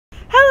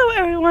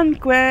everyone,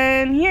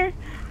 Gwen here.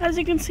 As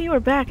you can see, we're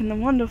back in the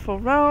wonderful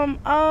realm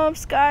of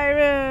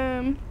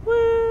Skyrim.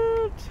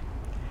 Woot!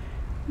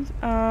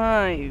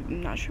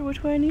 I'm not sure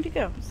which way I need to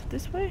go. Is it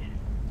this way?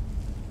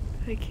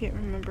 I can't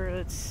remember.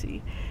 Let's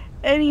see.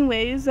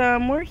 Anyways,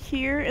 we're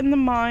here in the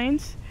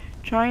mines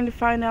trying to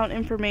find out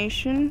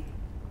information.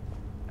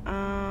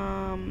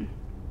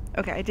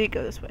 Okay, I did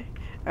go this way.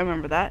 I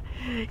remember that.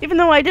 Even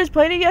though I just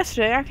played it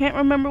yesterday, I can't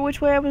remember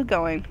which way I was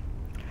going.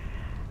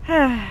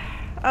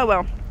 Oh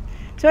well.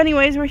 So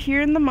anyways, we're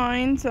here in the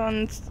mines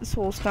on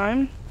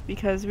Solstheim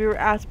because we were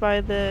asked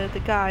by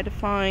the guy to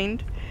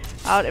find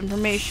out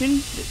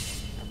information,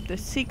 the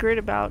secret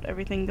about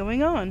everything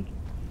going on.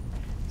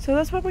 So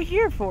that's what we're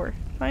here for.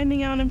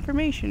 Finding out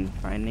information,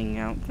 finding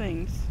out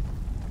things.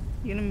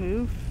 You gonna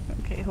move?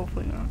 Okay,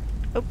 hopefully not.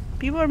 Oh,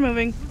 people are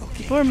moving.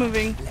 People are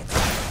moving.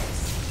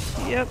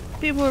 Yep,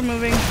 people are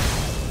moving.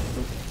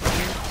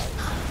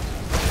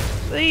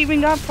 Oh, they even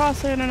got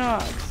frost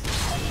anox.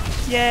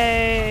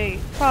 Yay!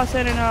 Frost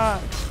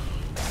anox.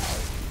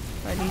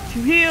 I need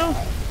to heal.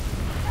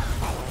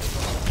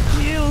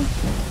 Heal.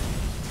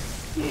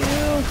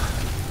 Heal.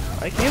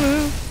 I can't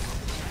move.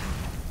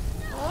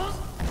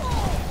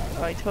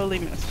 Oh, I totally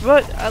missed.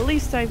 But at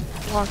least I'm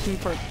walking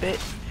for a bit.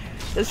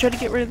 Let's try to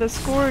get rid of the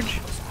scourge.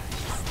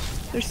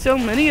 There's so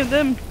many of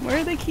them. Where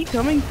do they keep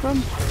coming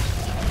from?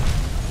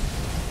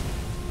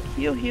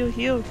 Heal, heal,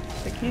 heal.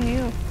 I can't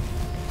heal.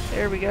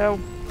 There we go.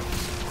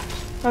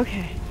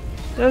 Okay.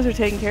 Those are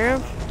taken care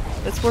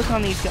of. Let's work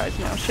on these guys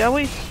now, shall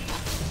we?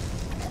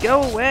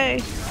 Go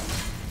away.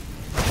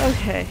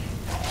 Okay.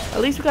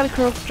 At least we got a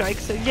curl strike,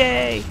 so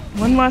yay!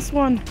 One last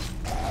one.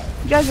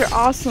 You guys are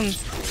awesome.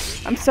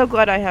 I'm so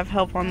glad I have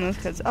help on this,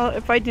 because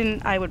if I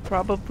didn't, I would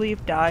probably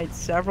have died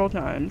several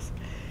times.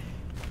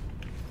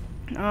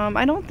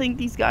 I don't think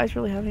these guys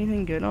really have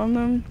anything good on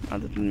them,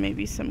 other than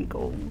maybe some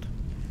gold.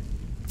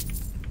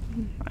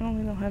 I don't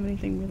think they'll have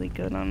anything really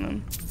good on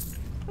them.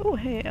 Oh,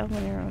 hey,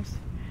 elven arrows.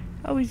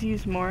 I always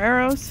use more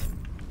arrows.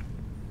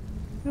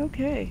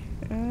 Okay,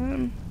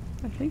 I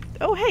think...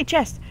 Oh, hey,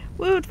 chest!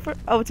 Woot for...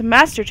 Oh, it's a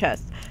master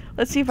chest.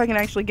 Let's see if I can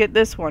actually get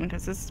this one,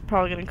 because this is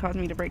probably going to cause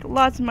me to break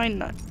lots of my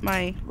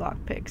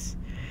lockpicks.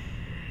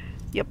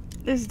 Yep,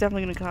 this is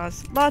definitely going to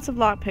cause lots of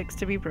lockpicks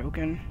to be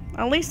broken.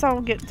 At least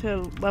I'll get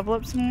to level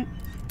up some...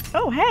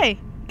 Oh, hey!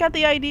 Got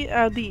the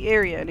idea, the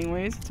area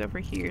anyways. It's over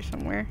here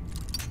somewhere.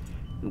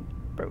 Ooh,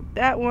 broke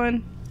that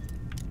one.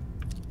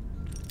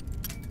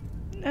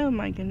 Oh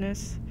my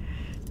goodness.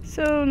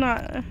 So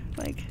not,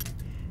 like...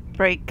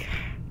 Break.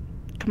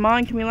 Come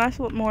on, can we last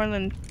a little more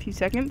than a few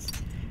seconds?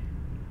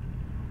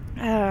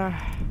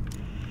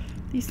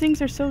 These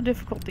things are so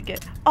difficult to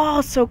get.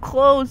 Oh, so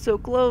close, so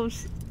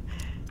close.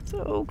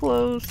 So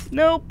close.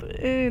 Nope,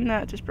 and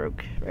that just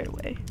broke right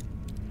away.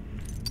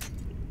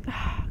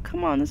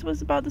 Come on, this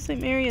was about the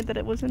same area that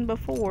it was in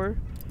before.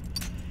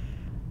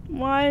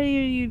 Why are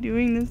you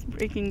doing this,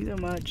 breaking so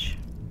much?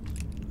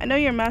 I know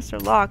you're master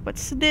lock, but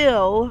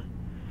still.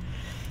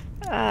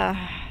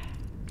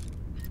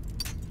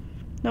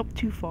 Nope,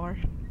 too far.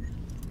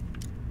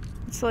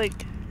 It's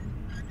like,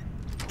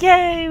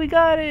 yay, we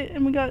got it,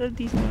 and we got a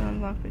decent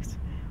amount of lockpicks.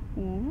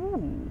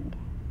 Ooh.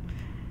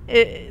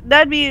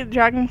 That'd be,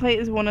 dragon plate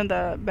is one of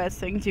the best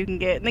things you can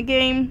get in the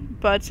game,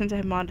 but since I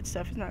have modded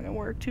stuff, it's not gonna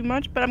work too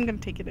much, but I'm gonna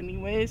take it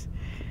anyways.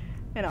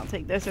 And I'll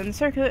take this, and the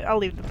circuit, I'll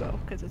leave the bow,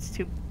 because it's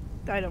too,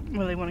 I don't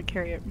really want to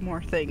carry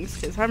more things,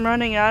 because I'm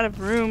running out of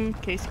room, in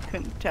case you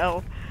couldn't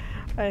tell.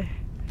 I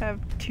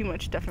have too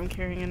much stuff I'm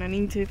carrying, and I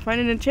need to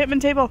find an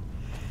enchantment table.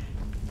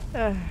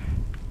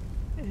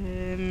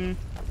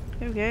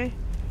 Okay.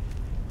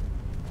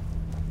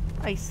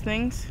 Ice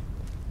things.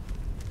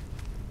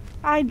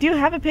 I do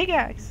have a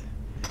pickaxe.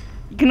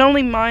 You can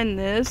only mine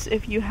this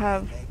if you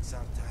have...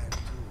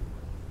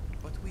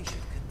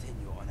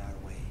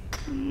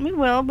 We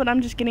will, but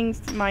I'm just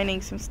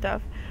mining some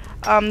stuff.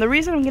 The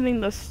reason I'm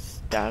getting the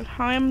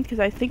Stoutheim,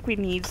 because I think we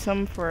need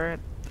some for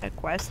a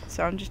quest,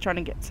 so I'm just trying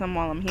to get some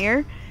while I'm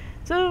here.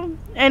 So,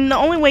 and the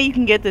only way you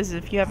can get this is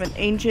if you have an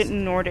ancient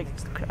Nordic,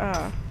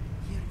 Here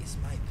is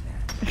my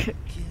plan.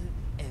 Kill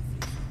everything.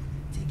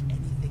 Take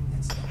anything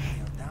that's not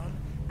nailed down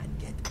and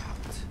get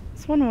out.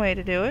 It's one way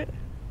to do it.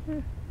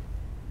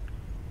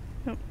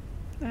 Nope.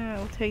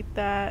 I'll take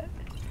that.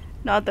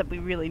 Not that we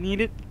really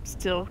need it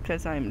still,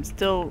 because I'm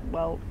still,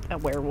 well, a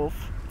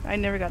werewolf. I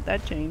never got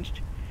that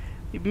changed.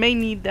 We may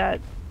need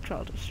that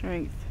trial of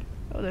strength.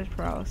 Oh, there's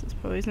paralysis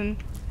poison.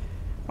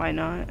 Why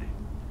not?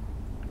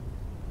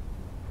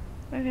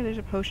 Okay, there's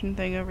a potion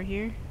thing over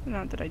here.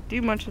 Not that I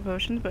do much of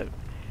potions, but...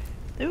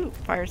 Ooh,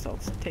 fire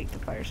salts. Take the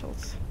fire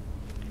salts.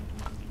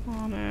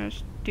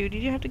 Honest. Dude,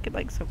 did you have to get,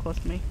 like, so close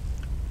to me?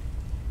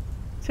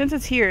 Since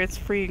it's here, it's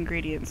free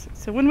ingredients.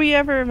 So when we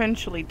ever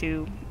eventually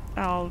do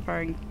all of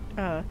our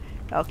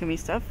alchemy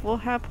stuff, we'll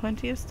have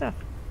plenty of stuff.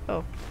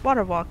 Oh,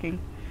 water walking.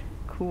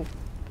 Cool.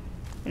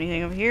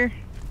 Anything over here?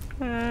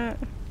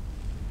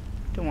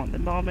 Don't want the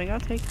bombing. I'll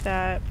take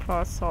that.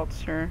 Frost salt,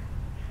 sure.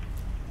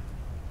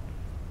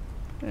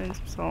 And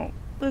some salt.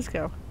 Let's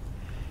go.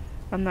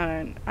 I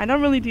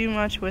don't really do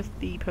much with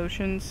the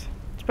potions.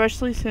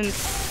 Especially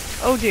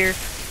since... Oh dear.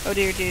 Oh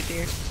dear, dear,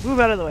 dear. Move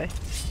out of the way.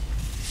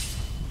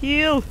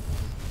 Heal!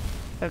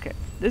 Okay.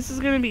 This is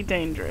gonna be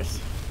dangerous.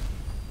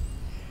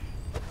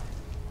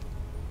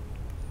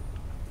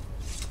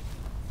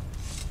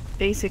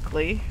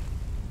 Basically,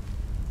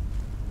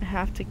 I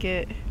have to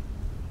get...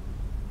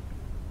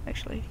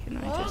 Actually, can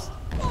I just...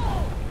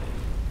 Oh,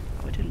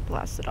 I didn't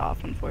blast it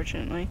off,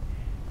 unfortunately.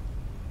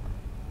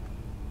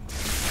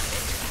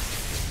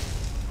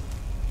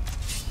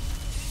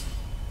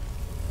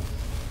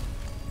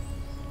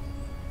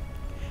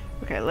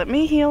 Okay, let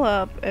me heal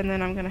up, and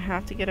then I'm gonna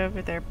have to get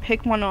over there,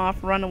 pick one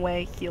off, run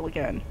away, heal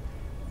again.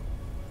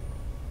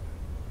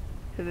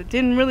 Because it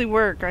didn't really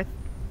work. I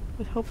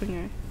was hoping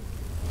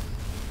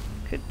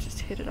I could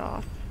just hit it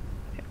off.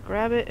 Okay,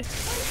 grab it.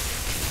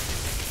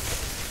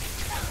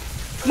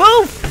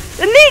 Move!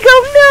 Inigo,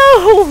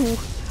 no!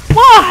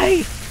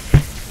 Why?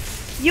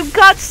 You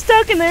got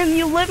stuck and then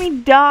you let me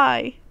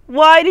die.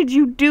 Why did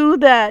you do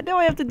that? Now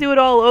I have to do it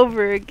all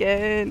over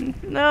again.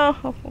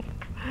 No.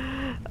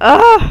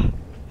 Ah!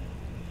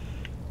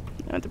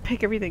 I have to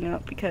pick everything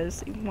up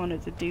because he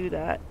wanted to do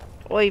that.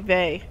 Oy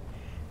vey.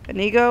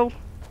 Inigo,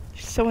 you're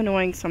so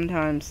annoying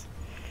sometimes.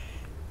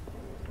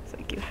 It's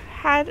like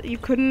you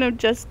couldn't have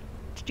just,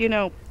 you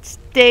know,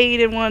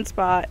 stayed in one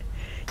spot.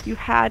 You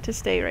had to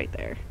stay right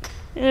there.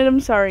 And I'm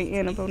sorry,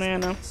 Anna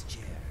Banana.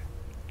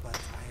 But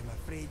I am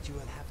afraid you will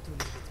have to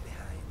leave it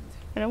behind.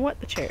 And I want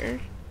the chair.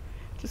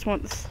 Just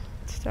want this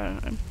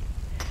time.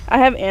 I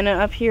have Anna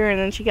up here, and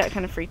then she got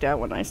kind of freaked out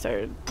when I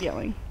started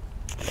yelling.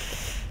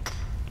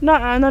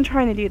 I'm not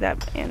trying to do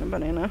that, Anna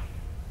Banana.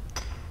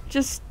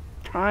 Just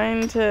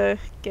trying to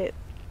get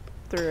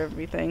through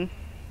everything.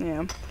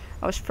 Yeah,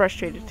 I was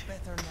frustrated. You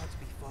better not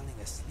be falling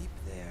asleep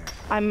there.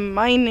 I'm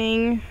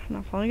mining,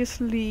 not falling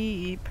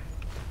asleep.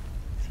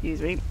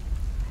 Excuse me.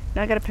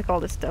 Now I gotta pick all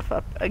this stuff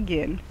up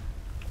again.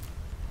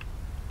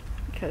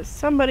 Because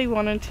somebody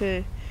wanted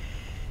to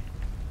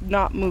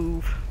not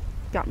move.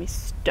 Got me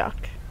stuck.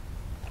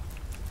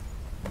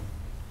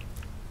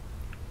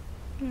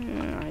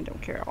 I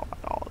don't care about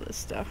all of this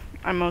stuff.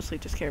 I mostly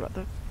just care about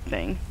the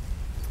thing.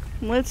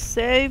 Let's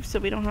save so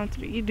we don't have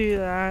to redo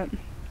that.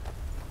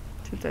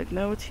 Since I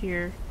know it's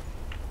here.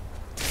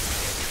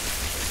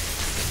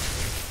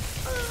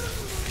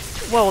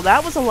 Whoa,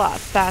 that was a lot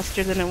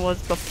faster than it was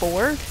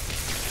before.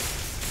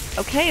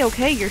 Okay,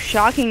 okay, you're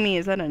shocking me.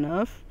 Is that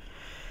enough?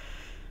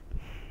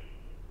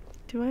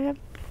 Do I have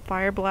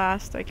fire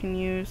blast I can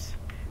use?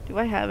 Do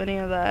I have any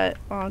of that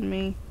on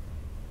me?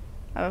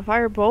 I have a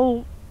fire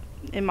bolt.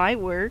 It might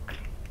work.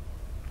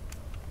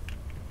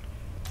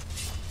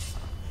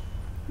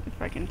 If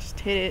I can just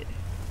hit it.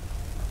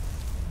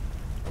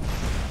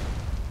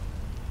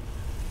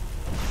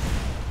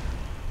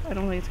 I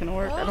don't think it's gonna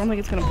work. I don't think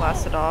it's gonna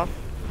blast it off.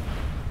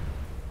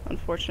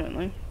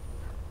 Unfortunately.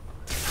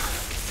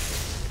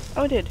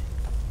 Oh, it did.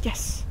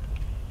 Yes!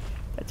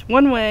 That's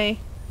one way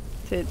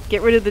to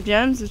get rid of the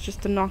gems, is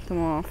just to knock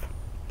them off.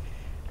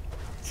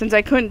 Since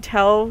I couldn't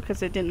tell,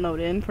 because it didn't load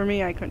in for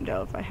me, I couldn't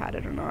tell if I had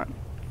it or not.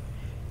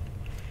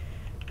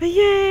 But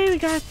yay, we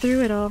got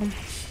through it all.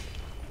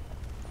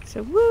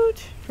 So woot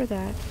for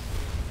that.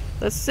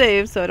 Let's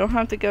save so I don't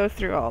have to go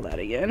through all that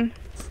again.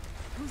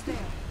 Who's there?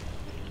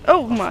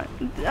 Oh my.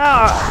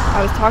 Ah,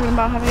 I was talking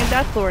about having a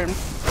Death Lord.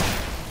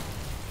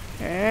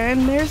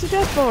 And there's a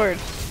Death Lord.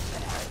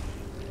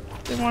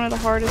 They're one of the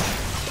hardest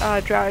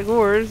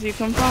Dragors you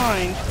can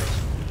find.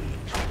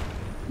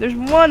 There's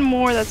one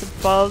more that's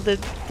above the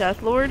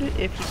Death Lord, if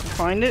you can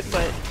find it,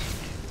 but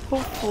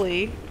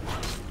hopefully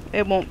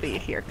it won't be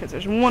here, because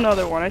there's one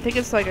other one. I think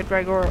it's like a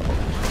Dragor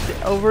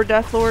over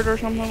Death Lord or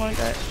something like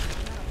that.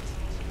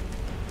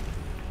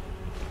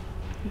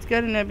 It's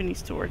got an ebony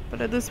sword,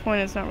 but at this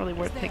point it's not really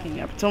worth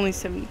picking up. It's only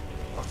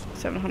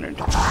 700.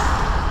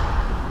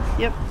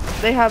 Yep,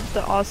 they have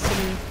the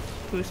awesome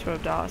boost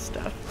of DOS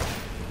stuff.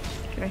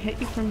 Can I hit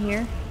you from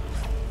here?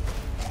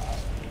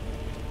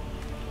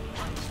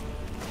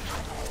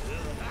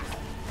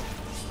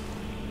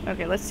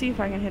 Okay, let's see if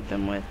I can hit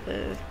them with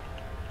the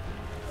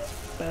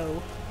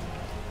bow.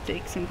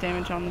 Take some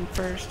damage on them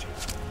first.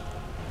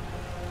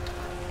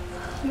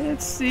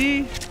 Let's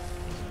see.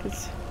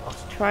 Let's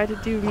try to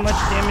do much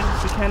damage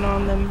as we can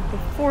on them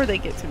before they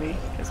get to me,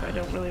 because I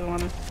don't really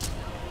want to.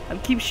 I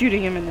keep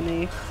shooting him in the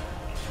knee.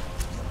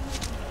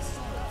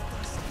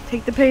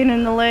 Take the pain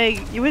in the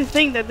leg. You would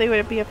think that they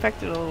would be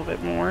affected a little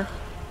bit more.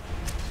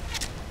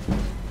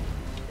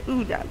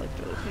 Ooh, that looked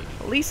really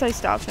painful. At least I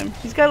stopped him.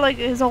 He's got like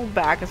his whole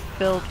back is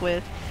filled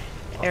with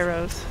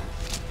arrows.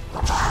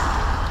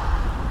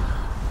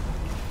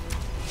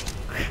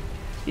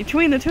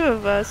 Between the two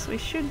of us, we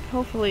should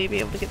hopefully be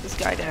able to get this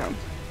guy down.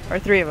 Or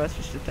three of us,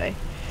 I should say.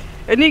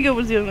 Inigo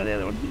was dealing with the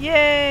other one.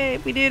 Yay!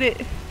 We did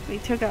it! We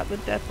took out the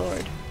Death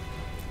Lord.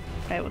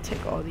 I will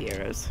take all the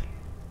arrows.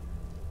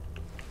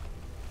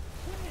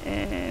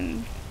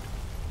 And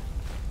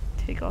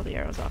take all the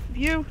arrows off of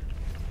you.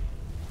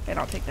 And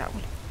I'll take that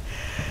one.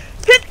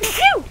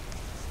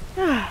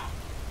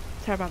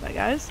 Sorry about that,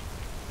 guys.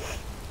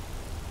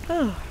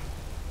 Oh,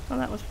 well,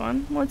 that was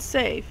fun. Let's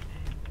save.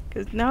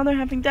 Because now they're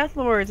having death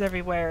lords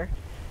everywhere.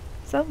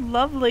 So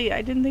lovely.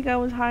 I didn't think I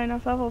was high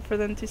enough level for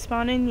them to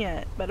spawn in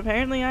yet, but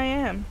apparently I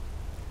am.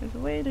 There's a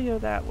way to go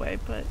that way,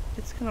 but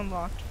it's kind of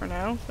locked for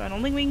now, so I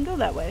don't think we can go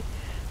that way.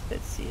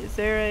 Let's see, is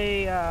there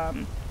a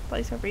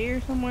place over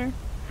here somewhere?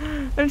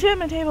 An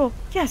enchantment table!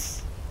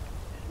 Yes!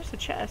 There's a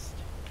chest.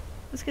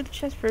 Let's get the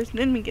chest first, and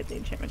then we get the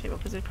enchantment table,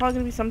 because there's probably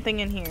going to be something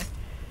in here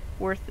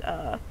worth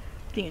the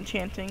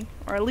enchanting,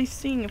 or at least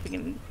seeing if we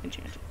can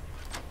enchant it.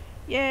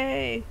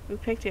 Yay! We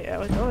picked it.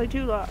 With only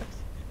 2 locks.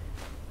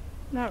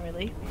 Not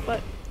really,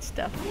 but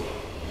stuff.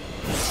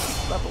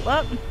 Level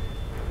up.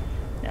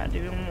 Now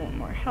do we want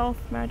more health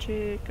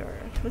magic, or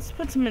let's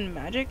put some in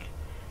magic.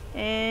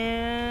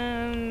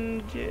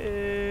 And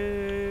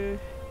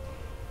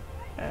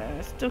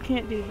still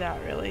can't do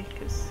that really,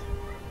 because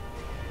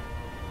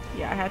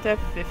yeah, I have to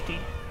have 50.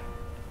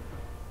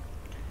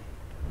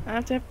 I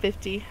have to have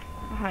 50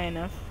 high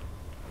enough.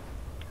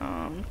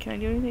 Can I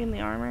do anything in the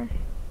armor?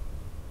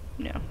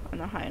 No, I'm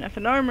not high enough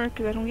in armor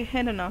because I don't get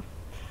hit enough.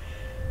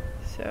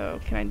 So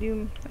I can't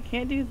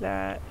do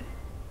that.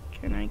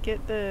 Can I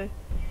get the,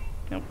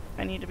 nope,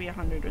 I need to be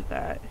 100 with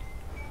that.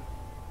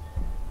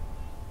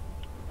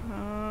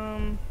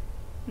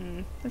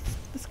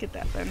 Let's get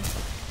that then.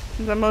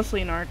 Since I'm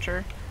mostly an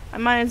archer, I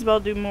might as well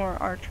do more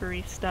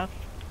archery stuff.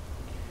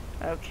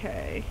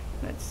 Okay,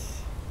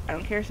 I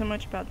don't care so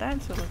much about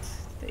that, so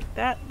let's take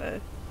that.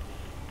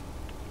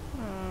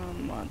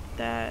 Want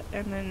that,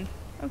 and then,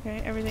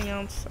 okay, everything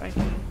else I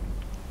can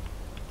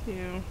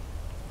do.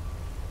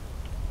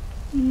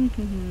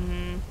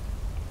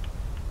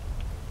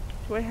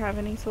 Do I have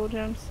any soul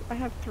gems? I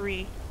have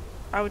 3.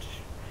 I would,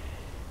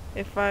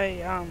 if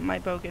my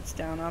bow gets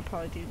down, I'll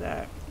probably do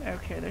that.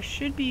 Okay, there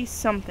should be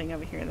something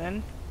over here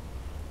then.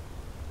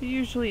 There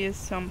usually is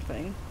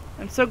something.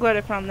 I'm so glad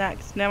I found that,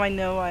 because now I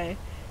know I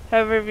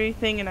have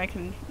everything and I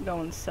can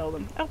go and sell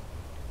them. Oh,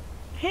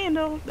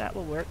 handle, that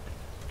will work.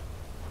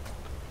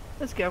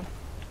 Let's go.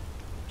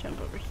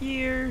 Jump over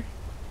here.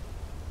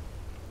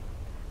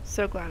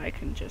 So glad I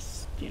can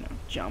just, you know,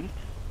 jump.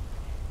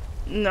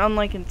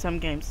 Unlike in some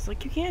games, it's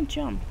like you can't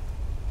jump.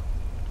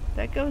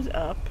 That goes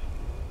up.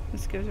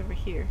 This goes over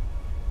here.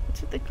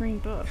 What's with the green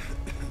book?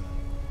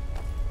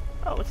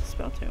 Oh, it's a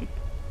spell tomb.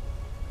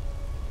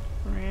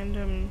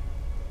 Random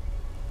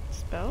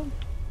spell?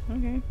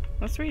 Okay,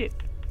 let's read it.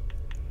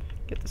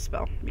 Get the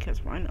spell,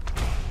 because why not?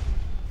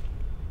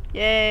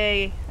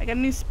 Yay! I got a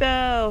new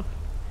spell!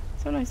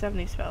 So nice to have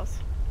new spells.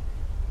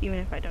 Even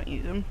if I don't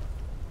use them.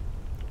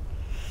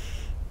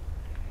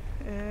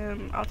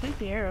 I'll take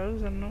the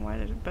arrows. I don't know why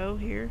there's a bow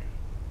here.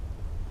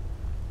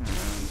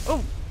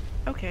 Oh!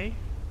 Okay.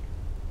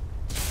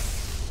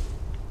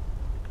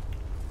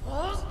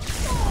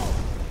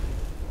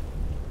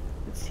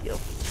 Let's heal.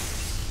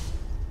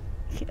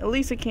 At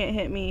least it can't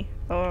hit me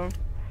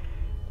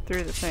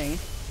through the thing.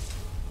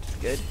 It's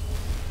good.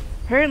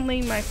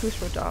 Apparently my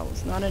Fusrodal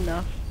was not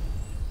enough.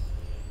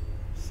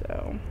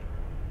 So.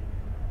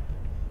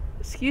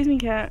 Excuse me,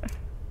 cat.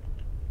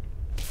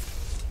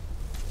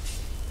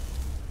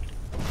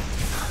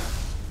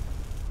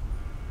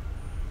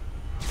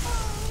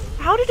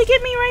 How did it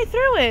get me right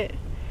through it?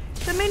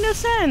 That made no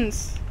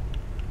sense.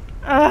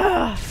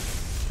 Ugh.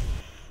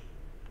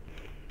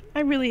 I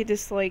really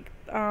dislike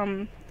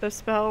those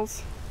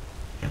spells.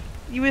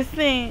 You would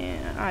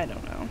think, I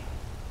don't know.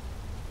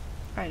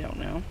 I don't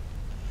know.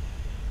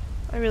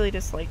 I really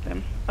dislike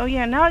them. Oh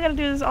yeah, now I gotta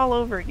do this all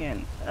over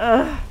again.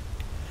 Ugh.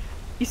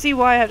 You see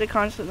why I have to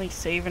constantly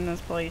save in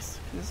this place?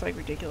 It's like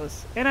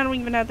ridiculous. And I don't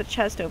even have the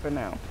chest open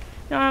now.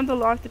 Now I have to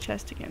lock the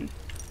chest again.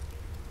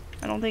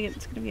 I don't think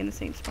it's gonna be in the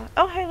same spot.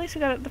 Oh hey, at least I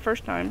got it the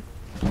first time.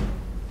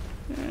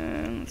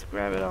 And let's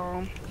grab it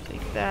all.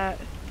 Take that.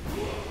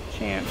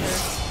 Chanter.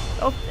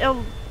 Oh,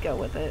 it'll go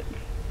with it.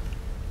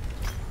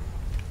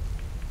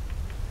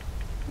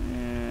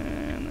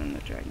 And then the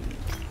dragon.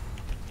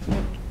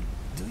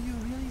 Do you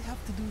really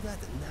have to do that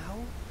now?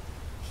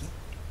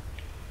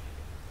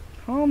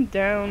 Calm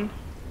down.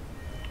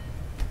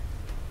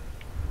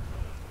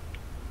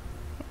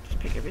 Just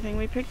pick everything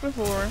we picked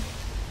before.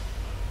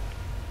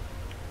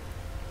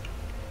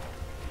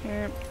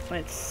 Here,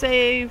 let's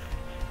save.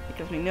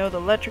 Because we know the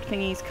electric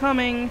thingy's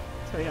coming.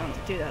 So we don't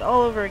have to do that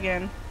all over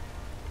again.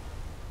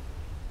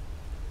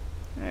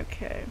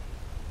 Okay.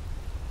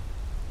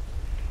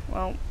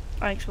 Well,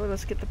 actually,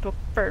 let's get the book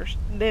first.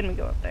 Then we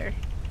go up there.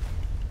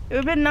 It would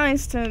have been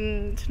nice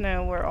to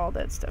know where all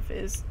that stuff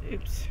is.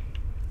 Oops.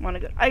 Want to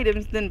go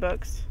items, then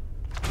books.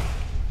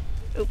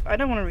 Oop, I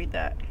don't want to read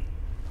that.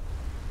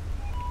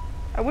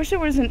 I wish there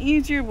was an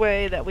easier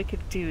way that we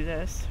could do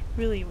this.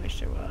 Really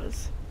wish there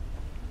was.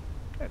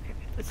 Okay,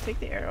 let's take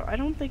the arrow. I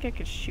don't think I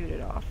could shoot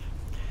it off.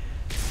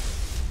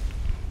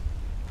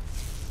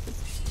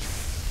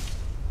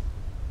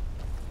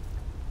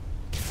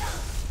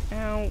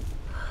 Ow.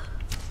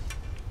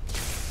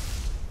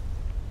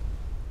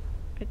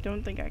 I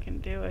don't think I can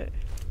do it.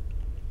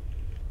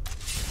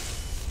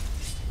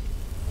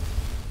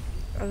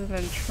 Other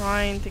than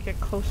trying to get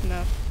close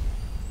enough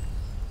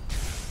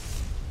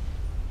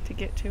to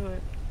get to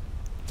it.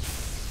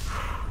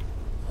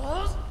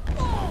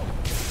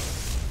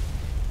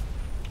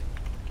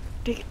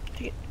 Take it,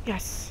 take it.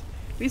 Yes.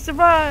 We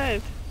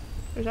survived!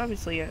 There's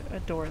obviously a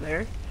door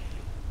there.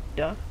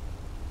 Duh.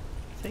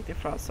 It's like the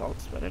frost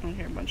salts, but I don't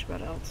hear much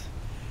about else.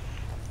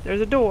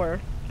 There's a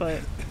door,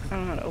 but I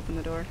don't know how to open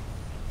the door.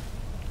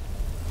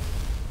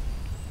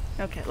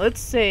 Okay, let's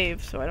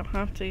save so I don't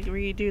have to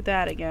redo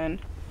that again.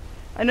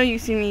 I know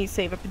you've seen me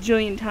save a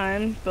bajillion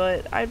times,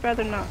 but I'd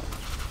rather not.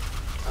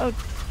 Oh.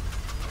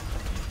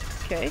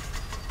 Okay.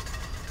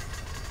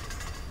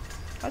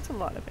 That's a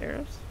lot of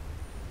arrows.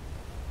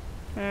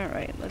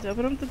 Alright, let's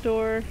open up the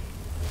door.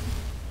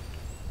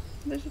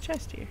 There's a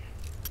chest here.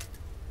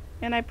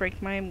 And I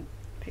break my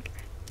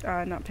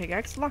not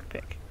pickaxe,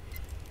 lockpick.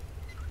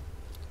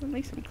 At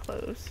least I'm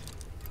close.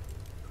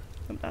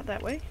 About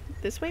that way?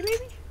 This way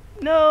maybe?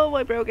 No,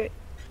 I broke it.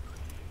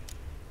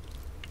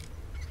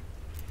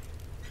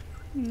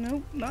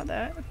 Nope, not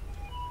that.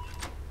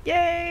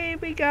 Yay,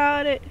 we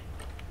got it!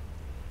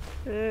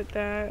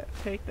 That,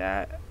 take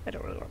that. I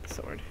don't really want the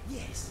sword.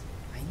 Yes,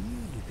 I knew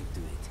you could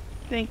do it.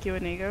 Thank you,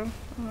 Inigo.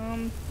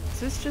 Is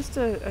this just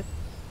a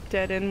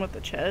dead end with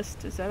the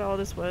chest? Is that all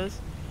this was?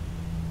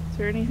 Is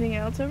there anything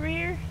else over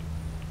here?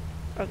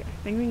 Okay,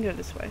 I think we can go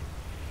this way.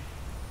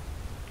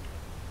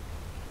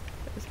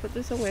 Let's put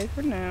this away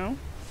for now.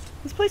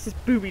 This place is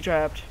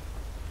booby-trapped.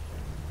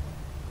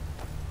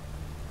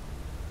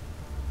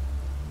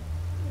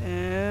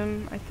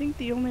 I think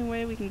the only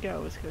way we can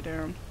go is go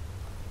down.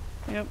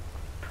 Yep,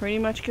 pretty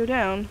much go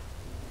down.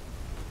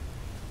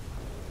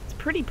 It's a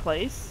pretty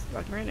place,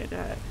 I'll grant it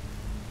that.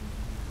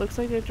 Looks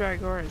like the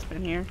Dragora's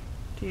been here,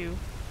 too.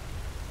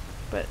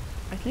 But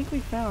I think we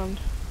found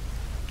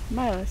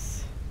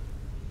Miles.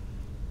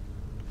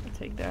 I'll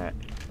take that.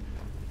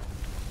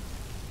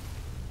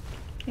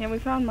 Yeah, we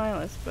found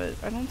Miles, but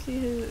I don't see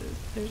his.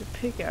 There's a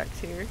pickaxe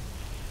here.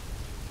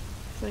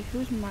 It's like,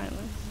 who's Miles?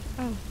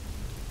 Oh.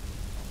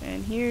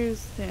 And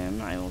here's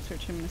him. I will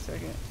search him in a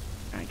second.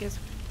 I guess.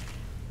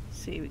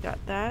 See, we got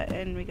that,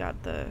 and we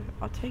got the.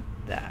 I'll take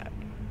that.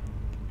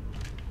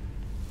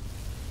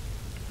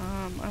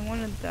 I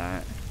wanted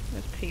that.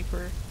 That's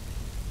paper.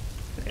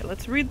 Okay,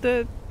 let's read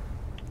the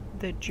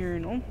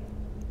journal.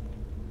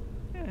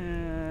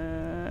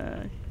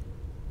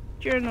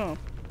 Journal.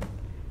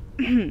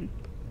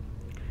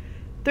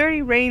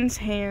 30 Rain's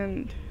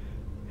Hand.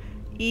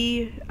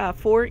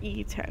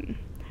 4E10.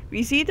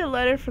 Received a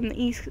letter from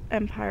the East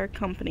Empire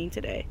Company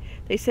today.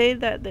 They say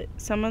that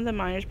some of the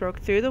miners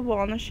broke through the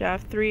wall in the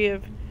shaft 3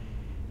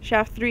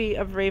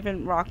 of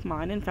Raven Rock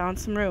Mine and found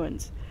some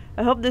ruins.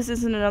 I hope this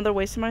isn't another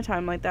waste of my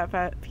time like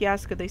that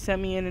fiasco they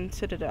sent me in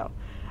Citadel.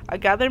 I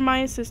gather my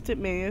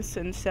assistant Milius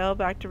and sail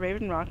back to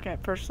Raven Rock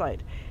at first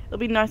light. It'll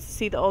be nice to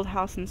see the old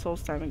house in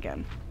Solstheim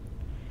again.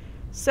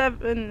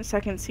 7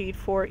 Second Seed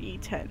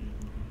 4E10.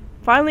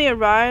 Finally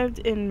arrived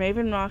in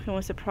Raven Rock and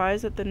was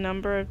surprised at the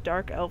number of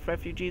dark elf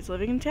refugees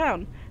living in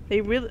town.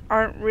 They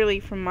aren't really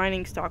from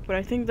mining stock, but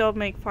I think they'll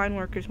make fine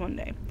workers one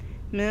day.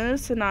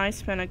 Milius and I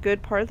spent a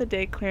good part of the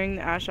day clearing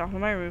the ash off of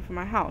my roof of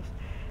my house.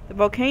 The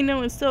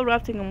volcano is still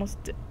erupting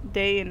almost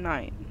day and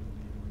night.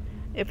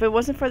 If it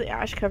wasn't for the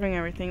ash covering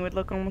everything, it would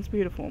look almost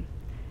beautiful.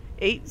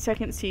 8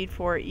 Second Seed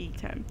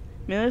 4E10.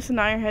 Milius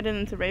and I are headed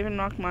into Raven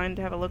Rock Mine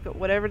to have a look at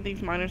whatever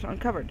these miners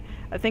uncovered.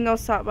 I think I'll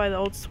stop by the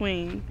old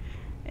swing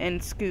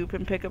and scoop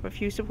and pick up a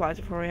few supplies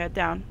before we head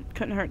down.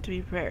 Couldn't hurt to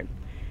be prepared.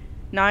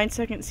 9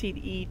 Second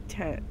Seed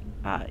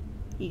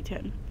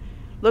E10.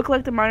 Looked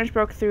like the miners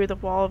broke through the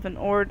wall of an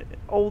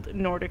old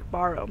Nordic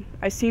barrow.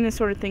 I've seen this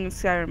sort of thing in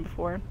Skyrim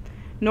before.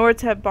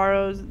 Nords have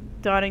barrows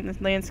dotting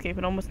the landscape,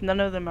 and almost none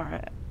of them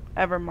are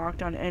ever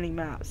marked on any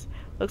maps.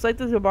 Looks like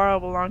this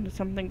barrow belonged to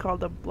something called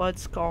the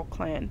Bloodskoll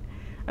clan.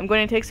 I'm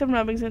going to take some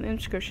rubbings and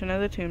inscription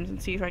of the tombs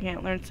and see if I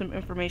can't learn some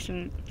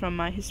information from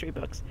my history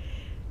books.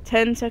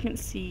 10 Second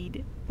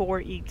Seed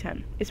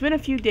 4E10. It's been a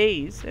few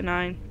days, and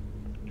I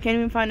can't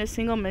even find a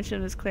single mention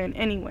of this clan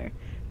anywhere.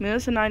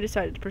 Milius and I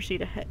decided to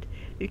proceed ahead.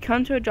 We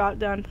come to a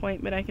drop-down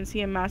point, but I can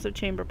see a massive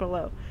chamber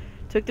below.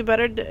 Took the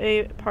better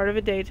part of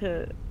a day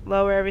to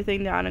lower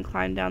everything down and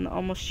climb down the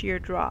almost sheer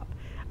drop.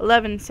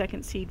 11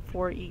 Second Seed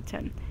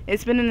 4E10.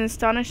 It's been an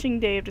astonishing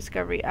day of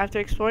discovery. After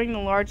exploring the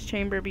large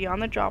chamber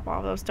beyond the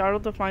drop-off, I was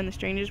startled to find the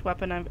strangest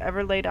weapon I've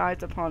ever laid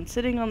eyes upon,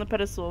 sitting on the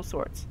pedestal of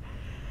sorts.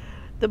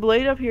 The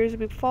blade appears to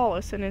be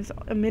flawless and is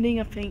emitting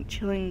a faint,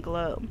 chilling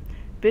glow.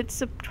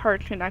 Bits of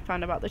parchment I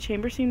found about the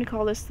chamber seem to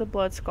call this the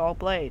Bloodskoll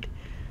blade.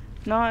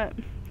 Not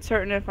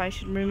certain if I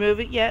should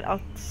remove it yet.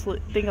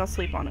 Think I'll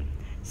sleep on it.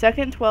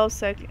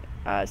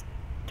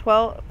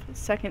 12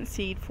 Second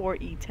Seed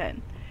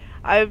 4E10.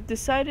 I've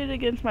decided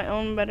against my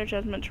own better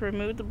judgment to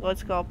remove the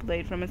Bloodskoll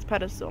blade from its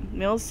pedestal.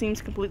 Mills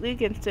seems completely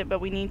against it, but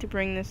we need to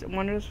bring this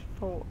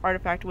wonderful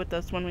artifact with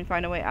us when we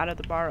find a way out of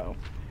the barrow.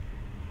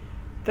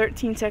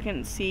 13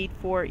 Second Seed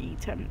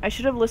 4E10. I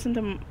should have listened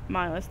to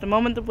Miles. The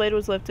moment the blade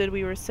was lifted,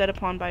 we were set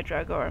upon by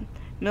Dragora.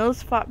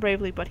 Mills fought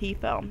bravely, but he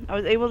fell. I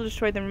was able to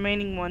destroy the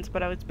remaining ones,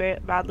 but I was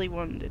badly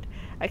wounded.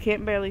 I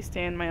can't barely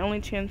stand. My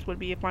only chance would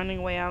be finding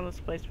a way out of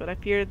this place, but I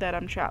fear that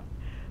I'm trapped.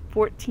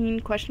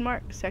 14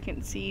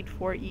 Second Seed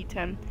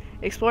 4E10.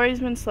 Exploring has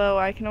been slow.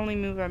 I can only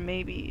move at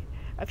maybe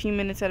a few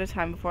minutes at a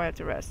time before I have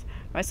to rest.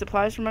 My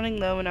supplies are running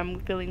low and I'm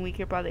feeling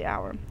weaker by the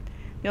hour.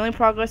 The only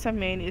progress I've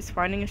made is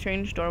finding a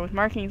strange door with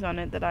markings on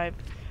it that I've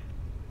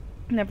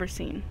never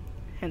seen,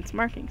 hence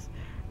markings.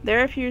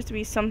 There appears to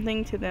be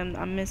something to them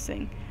I'm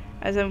missing.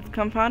 As I've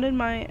compounded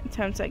my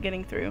attempts at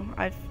getting through,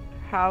 I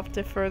have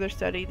to further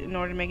study in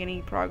order to make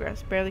any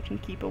progress. Barely can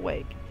keep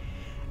awake.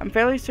 I'm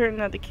fairly certain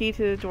that the key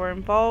to the door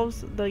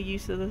involves the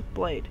use of the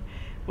blade.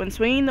 When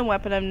swinging the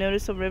weapon, I've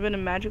noticed a ribbon of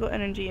magical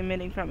energy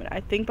emitting from it. I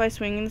think by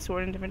swinging the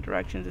sword in different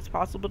directions, it's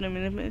possible to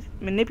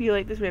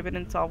manipulate this ribbon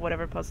and solve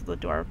whatever puzzle the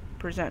door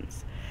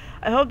presents.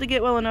 I hope to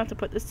get well enough to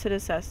put this to the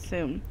test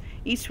soon.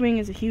 Each swing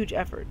is a huge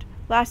effort.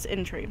 Last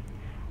entry.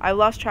 I've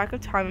lost track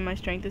of time and my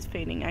strength is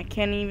fading. I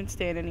can't even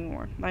stand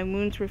anymore. My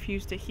wounds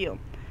refuse to heal.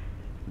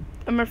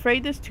 I'm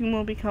afraid this tomb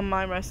will become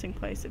my resting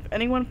place. If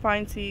anyone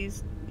finds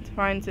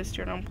this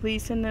journal,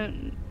 please send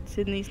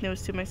these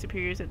notes to my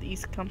superiors at the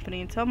East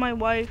Company and tell my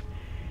wife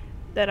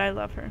that I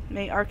love her.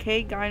 May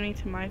Arcade guide me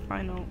to my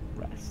final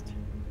rest.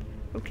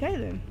 Okay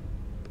then.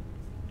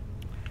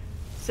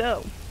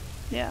 So,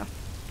 yeah.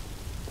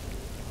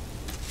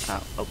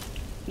 Oh,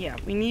 yeah,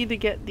 we need to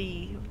get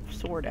the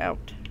sword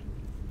out.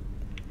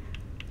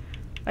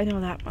 I know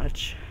that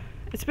much.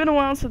 It's been a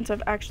while since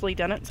I've actually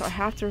done it, so I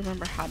have to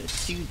remember how to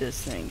do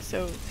this thing.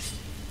 So,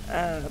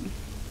 yeah,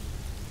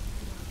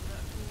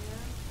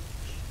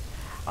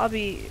 let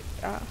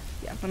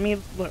me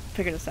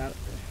figure this out.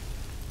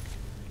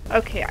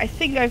 Okay, I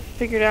think I've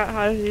figured out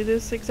how to do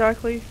this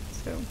exactly,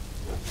 so.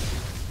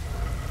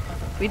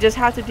 We just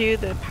have to do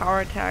the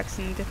power attacks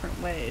in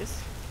different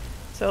ways.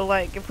 So,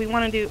 like, if we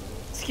want to do,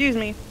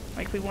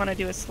 like if we want to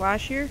do a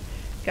slash here,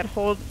 gotta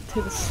hold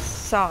to the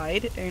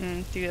side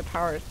and do the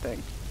power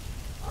thing.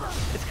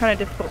 It's kind of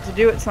difficult to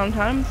do it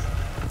sometimes.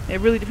 It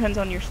really depends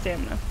on your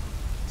stamina.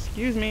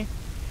 Excuse me.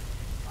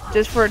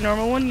 Just for a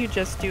normal one, you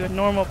just do a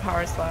normal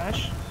power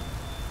slash.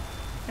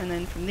 And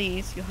then from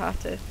these, you'll have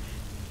to,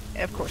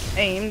 of course,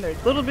 aim. They're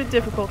a little bit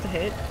difficult to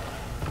hit.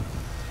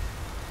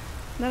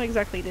 Not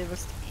exactly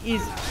just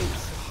easy.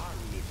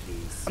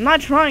 Oops. I'm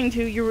not trying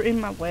to, you're in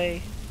my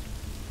way.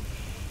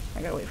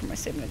 I gotta wait for my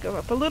stamina to go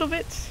up a little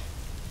bit.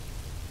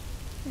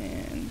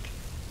 And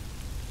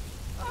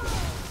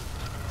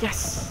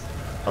yes!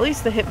 At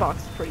least the hitbox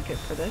is pretty good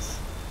for this.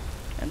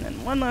 And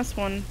then one last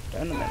one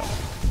down the middle.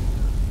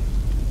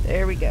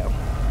 There we go.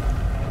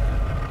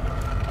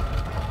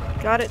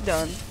 Got it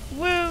done.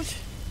 Woot!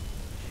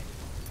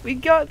 We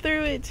got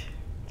through it.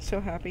 So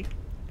happy.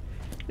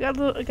 We got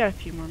a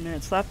few more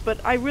minutes left,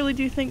 but I really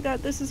do think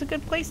that this is a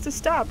good place to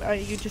stop.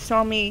 You just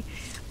saw me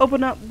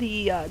open up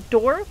the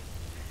door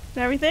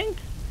and everything.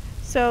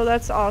 So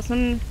that's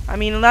awesome. I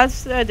mean,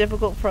 that's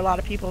difficult for a lot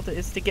of people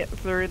to get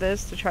through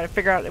this, to try to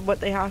figure out what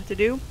they have to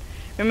do.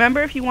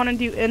 Remember, if you want to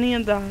do any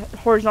of the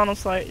horizontal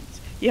slides,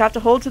 you have to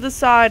hold to the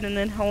side and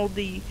then hold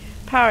the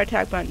power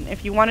attack button.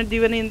 If you want to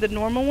do any of the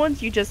normal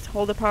ones, you just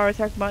hold the power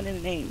attack button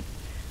and aim.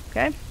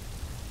 Okay?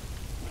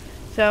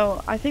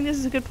 So, I think this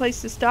is a good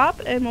place to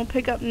stop, and we'll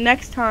pick up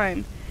next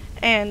time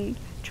and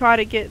try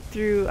to get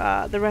through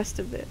the rest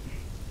of it.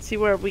 See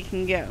where we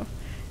can go.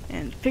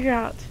 And figure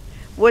out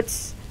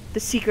what's the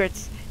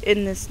secrets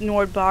in this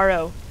Nord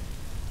Barrow.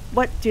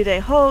 What do they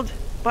hold?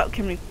 What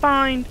can we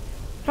find?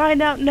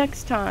 Find out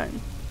next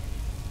time.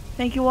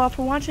 Thank you all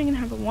for watching and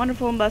have a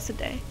wonderful and blessed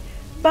day.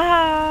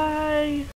 Bye!